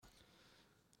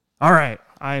All right.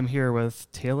 I am here with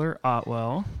Taylor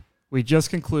Otwell. We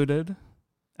just concluded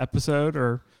episode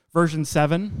or version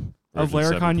 7 of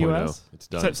Laracon US. It's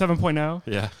done. 7.0.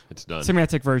 Yeah, it's done.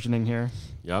 Semantic versioning here.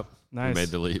 Yep. Nice. We made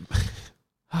the leap.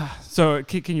 So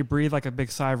can you breathe like a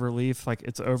big sigh of relief like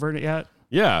it's over yet?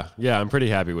 Yeah, I'm pretty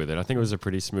happy with it. I think it was a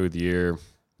pretty smooth year.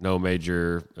 No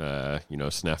major,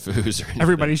 snafus or anything.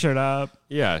 Everybody showed up.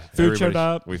 Yeah. Food showed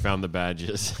up. We found the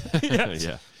badges. Yes.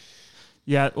 Yeah.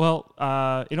 Yeah, well,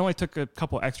 it only took a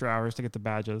couple extra hours to get the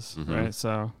badges, right?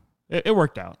 So it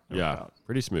worked out.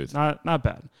 Pretty smooth. Not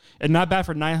bad. And not bad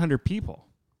for 900 people.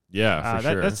 Yeah,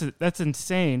 for sure. That's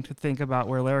insane to think about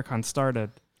where Laracon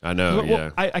started. I know, yeah.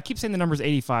 I keep saying the number's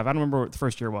 85. I don't remember what the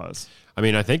first year was. I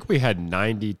mean, I think we had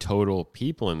 90 total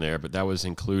people in there, but that was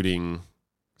including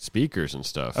speakers and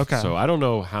stuff. Okay. So I don't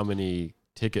know how many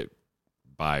ticket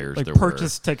buyers like there were.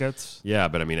 Purchase tickets. Yeah,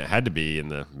 but I mean, it had to be in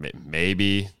the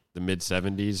maybe the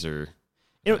mid-70s or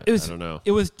it was, I don't know.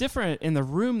 It was different in the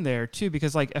room there, too,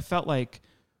 because like it felt like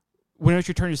when it was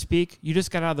your turn to speak, you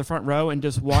just got out of the front row and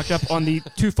just walked up on the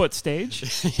 2-foot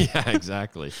stage. Yeah,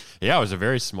 exactly. Yeah, it was a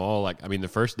very small, the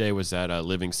first day was at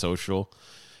Living Social,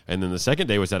 and then the second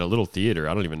day was at a little theater.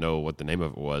 I don't even know what the name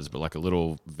of it was, but like a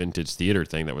little vintage theater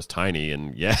thing that was tiny,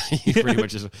 and yeah, you pretty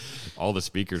much just, all the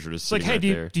speakers were just sitting like,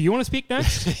 hey, there. do you want to speak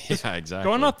next? Yeah, exactly.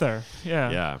 Going up there.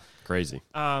 Yeah. Yeah, crazy.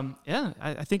 I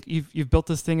think you've built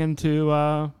this thing into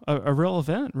a real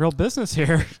event, real business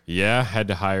here. Yeah, had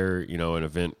to hire an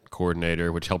event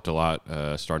coordinator, which helped a lot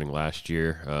starting last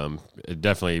year. It'd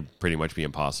definitely pretty much be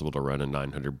impossible to run a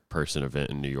 900-person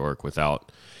event in New York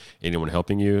without anyone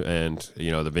helping you, and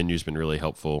the venue's been really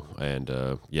helpful, and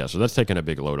so that's taken a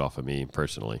big load off of me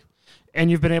personally.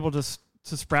 And you've been able to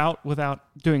sprout without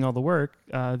doing all the work.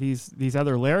 These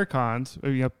other Laracons,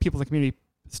 people in the community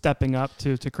stepping up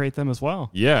to create them as well.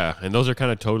 Yeah, and those are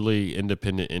kind of totally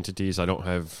independent entities. I don't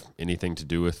have anything to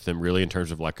do with them really in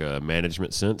terms of like a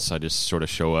management sense. I just sort of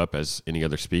show up as any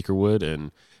other speaker would,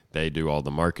 and they do all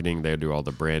the marketing, they do all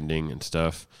the branding and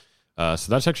stuff.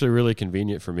 So that's actually really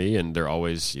convenient for me, and they're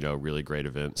always, really great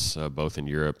events, both in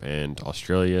Europe and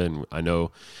Australia. And I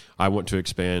know I want to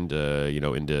expand,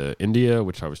 into India,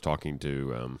 which I was talking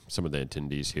to some of the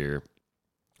attendees here,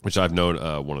 which I've known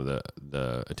one of the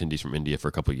attendees from India for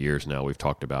a couple of years now. We've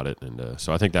talked about it, and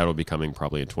so I think that'll be coming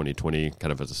probably in 2020,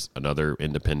 kind of as another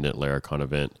independent Laracon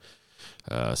event.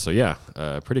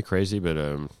 Pretty crazy, but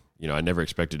I never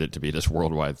expected it to be this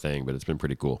worldwide thing, but it's been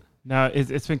pretty cool. No,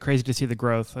 it's been crazy to see the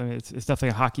growth. I mean, it's definitely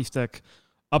a hockey stick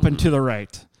up and to the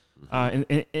right. And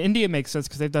India makes sense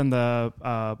because they've done the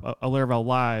Laravel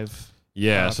Live.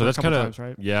 Yeah, so that's kind of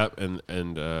right? Yeah, and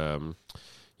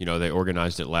they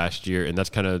organized it last year, and that's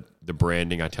kind of the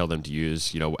branding I tell them to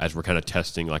use, as we're kind of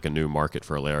testing like a new market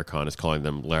for a Laracon, is calling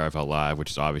them Laravel Live,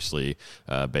 which is obviously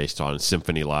based on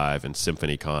Symphony Live and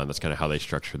SymphonyCon. That's kind of how they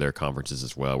structure their conferences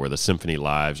as well, where the Symphony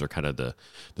Lives are kind of the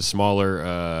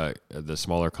smaller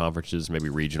conferences, maybe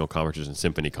regional conferences, and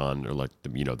SymphonyCon are like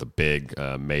the big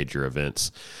major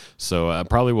events. So I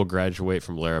probably will graduate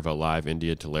from Laravel Live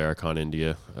India to Laracon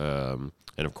India.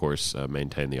 And, of course,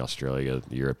 maintain the Australia,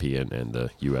 the European, and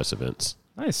the U.S. events.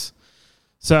 Nice.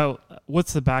 So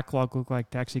what's the backlog look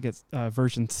like to actually get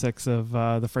version 6 of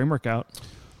the framework out?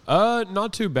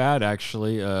 Not too bad,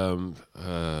 actually. It's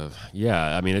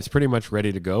pretty much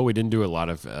ready to go. We didn't do a lot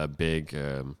of big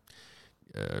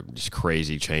just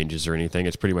crazy changes or anything.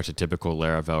 It's pretty much a typical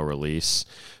Laravel release.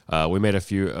 We made a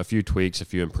few tweaks, a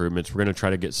few improvements. We're going to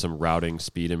try to get some routing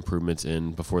speed improvements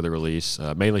in before the release,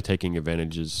 mainly taking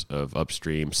advantages of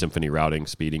upstream Symfony routing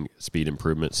speed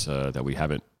improvements that we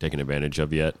haven't taken advantage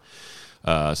of yet.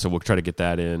 So we'll try to get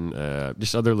that in.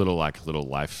 Just other little life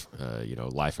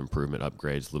improvement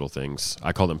upgrades, little things.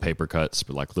 I call them paper cuts,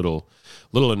 but like little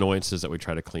annoyances that we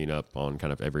try to clean up on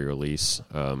kind of every release.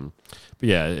 But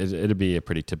yeah, it'll be a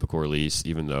pretty typical release,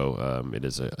 even though it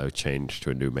is a change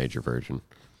to a new major version.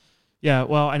 Yeah,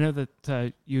 well, I know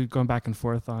that you're going back and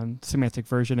forth on semantic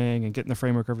versioning and getting the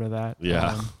framework over to that.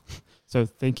 Yeah. So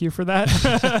thank you for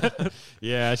that.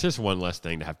 Yeah, it's just one less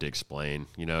thing to have to explain.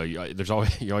 You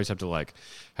always have to like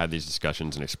have these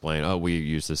discussions and explain. Oh, we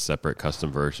use this separate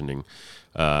custom versioning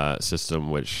system,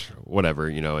 which whatever,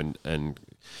 and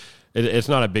it's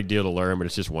not a big deal to learn, but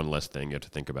it's just one less thing you have to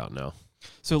think about now.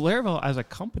 So Laravel as a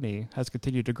company has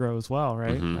continued to grow as well,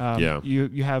 right? Yeah.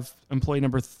 You have employee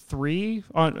number 3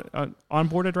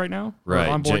 onboarded right now? Right.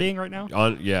 Or onboarding right now?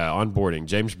 Onboarding.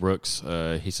 James Brooks,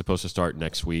 he's supposed to start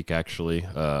next week, actually.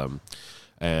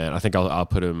 And I think I'll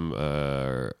put him.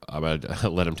 I'm gonna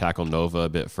let him tackle Nova a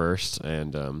bit first,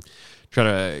 and try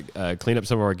to clean up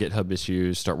some of our GitHub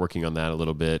issues. Start working on that a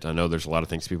little bit. I know there's a lot of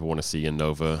things people want to see in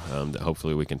Nova that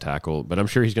hopefully we can tackle. But I'm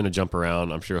sure he's going to jump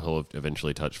around. I'm sure he'll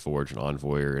eventually touch Forge and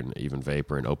Envoyer and even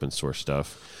Vapor and open source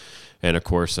stuff. And of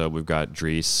course, we've got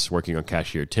Dries working on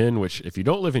Cashier 10, which if you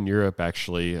don't live in Europe,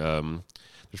 actually.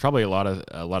 There's probably a lot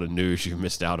of news you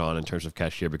missed out on in terms of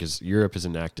Cashier because Europe has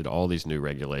enacted all these new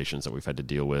regulations that we've had to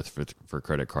deal with for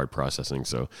credit card processing.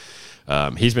 So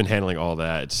he's been handling all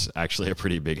that. It's actually a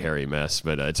pretty big hairy mess,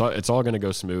 but it's all going to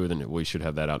go smooth, and we should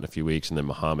have that out in a few weeks. And then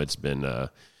Mohammed's been, of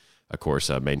course,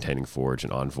 maintaining Forge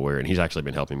and Envoyer, and he's actually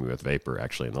been helping me with Vapor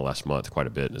actually in the last month quite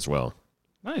a bit as well.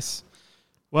 Nice.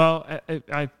 Well,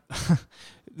 I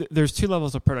there's two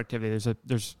levels of productivity.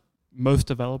 There's most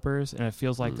developers, and it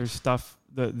feels like there's stuff,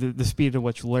 the speed at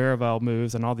which Laravel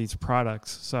moves and all these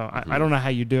products. So I don't know how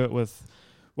you do it with,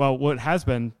 well, what has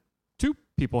been 2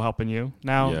 people helping you.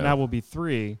 Now will be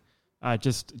 3.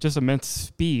 Just immense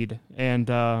speed. And,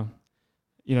 the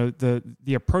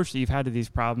approach that you've had to these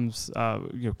problems,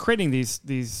 creating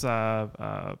these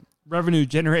revenue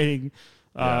generating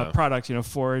products,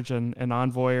 Forge and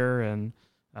Envoyer and,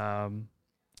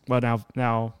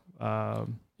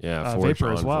 Forge,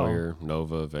 Vapor as well. Envoyer,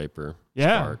 Nova, Vapor,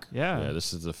 Yeah, Spark. yeah.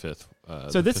 This is the 5th.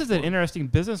 So this is an one. interesting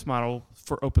business model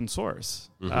for open source.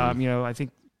 I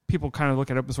think people kind of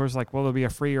look at open source like, well, there'll be a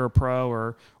free or a pro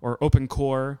or open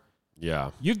core.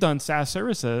 Yeah. You've done SaaS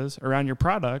services around your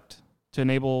product to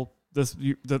enable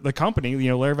the company,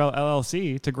 Laravel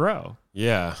LLC, to grow.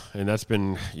 Yeah, and that's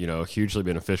been, hugely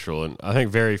beneficial. And I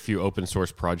think very few open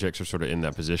source projects are sort of in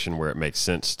that position where it makes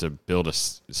sense to build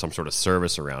some sort of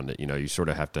service around it. You sort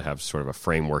of have to have sort of a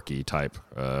frameworky type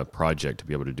project to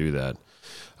be able to do that.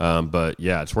 But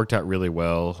yeah, it's worked out really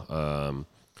well.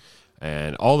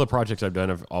 And all the projects I've done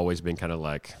have always been kind of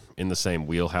like in the same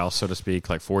wheelhouse, so to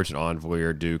speak. Like Forge and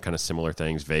Envoyer do kind of similar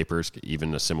things. Vapor's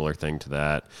even a similar thing to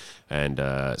that. And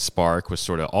Spark was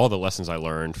sort of all the lessons I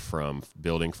learned from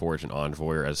building Forge and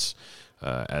Envoyer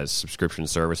as subscription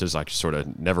services. I just sort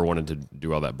of never wanted to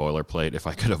do all that boilerplate if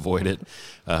I could avoid it.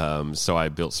 So I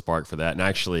built Spark for that, and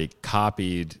actually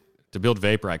to build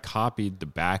Vapor, I copied the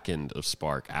back end of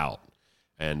Spark out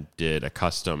and did a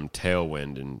custom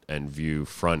Tailwind and Vue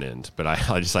front end, but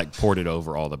I just like ported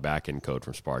over all the back end code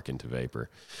from Spark into Vapor.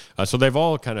 So they've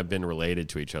all kind of been related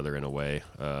to each other in a way,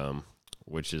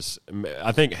 which is,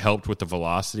 I think, helped with the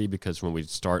velocity, because when we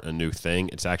start a new thing,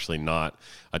 it's actually not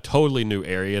a totally new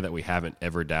area that we haven't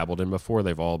ever dabbled in before.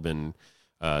 They've all been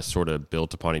sort of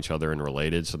built upon each other and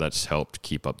related, so that's helped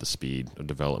keep up the speed of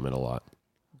development a lot.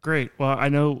 Great. Well, I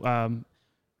know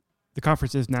the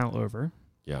conference is now over.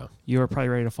 Yeah. You are probably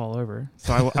ready to fall over,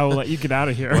 so I will let you get out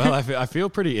of here. Well, I feel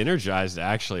pretty energized,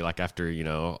 actually, like after, you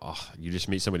just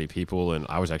meet so many people, and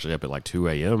I was actually up at like 2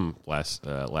 a.m. last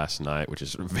night, which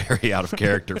is very out of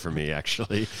character for me,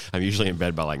 actually. I'm usually in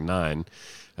bed by like 9.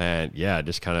 And yeah,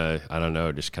 just kind of, I don't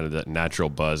know, just kind of that natural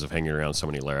buzz of hanging around so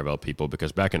many Laravel people,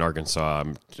 because back in Arkansas,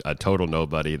 I'm a total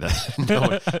nobody.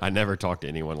 I never talk to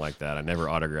anyone like that. I never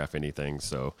autograph anything.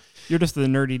 So you're just the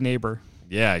nerdy neighbor.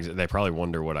 Yeah, they probably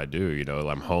wonder what I do.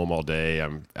 I'm home all day.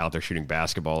 I'm out there shooting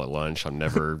basketball at lunch. I'm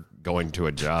never going to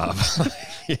a job. So.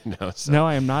 No,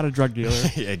 I am not a drug dealer.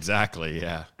 Exactly,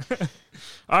 yeah.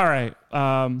 All right.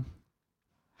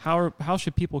 How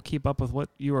should people keep up with what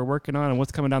you are working on and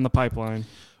what's coming down the pipeline?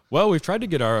 Well, we've tried to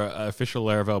get our official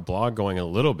Laravel blog going a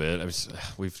little bit.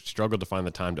 We've struggled to find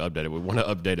the time to update it. We want to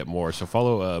update it more. So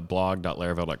follow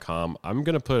blog.laravel.com. I'm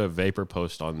going to put a Vapor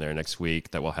post on there next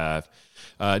week that will have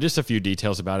just a few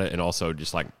details about it, and also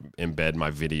just like embed my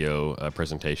video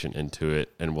presentation into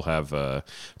it. And we'll have, of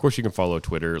course, you can follow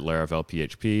Twitter, Laravel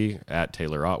PHP, at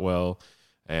Taylor Otwell.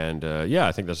 And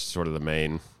I think that's sort of the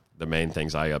main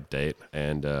things I update.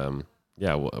 And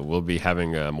we'll be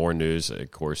having more news, of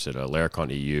course, at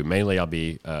Laracon EU. Mainly, I'll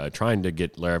be trying to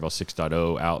get Laravel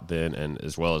 6.0 out then, and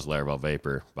as well as Laravel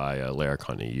Vapor by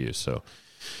Laracon EU. So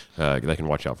they can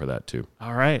watch out for that too.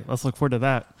 All right. Let's look forward to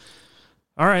that.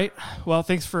 All right. Well,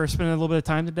 thanks for spending a little bit of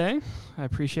time today. I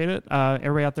appreciate it.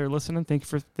 Everybody out there listening,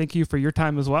 thank you for your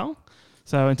time as well.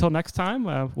 So until next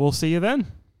time, we'll see you then.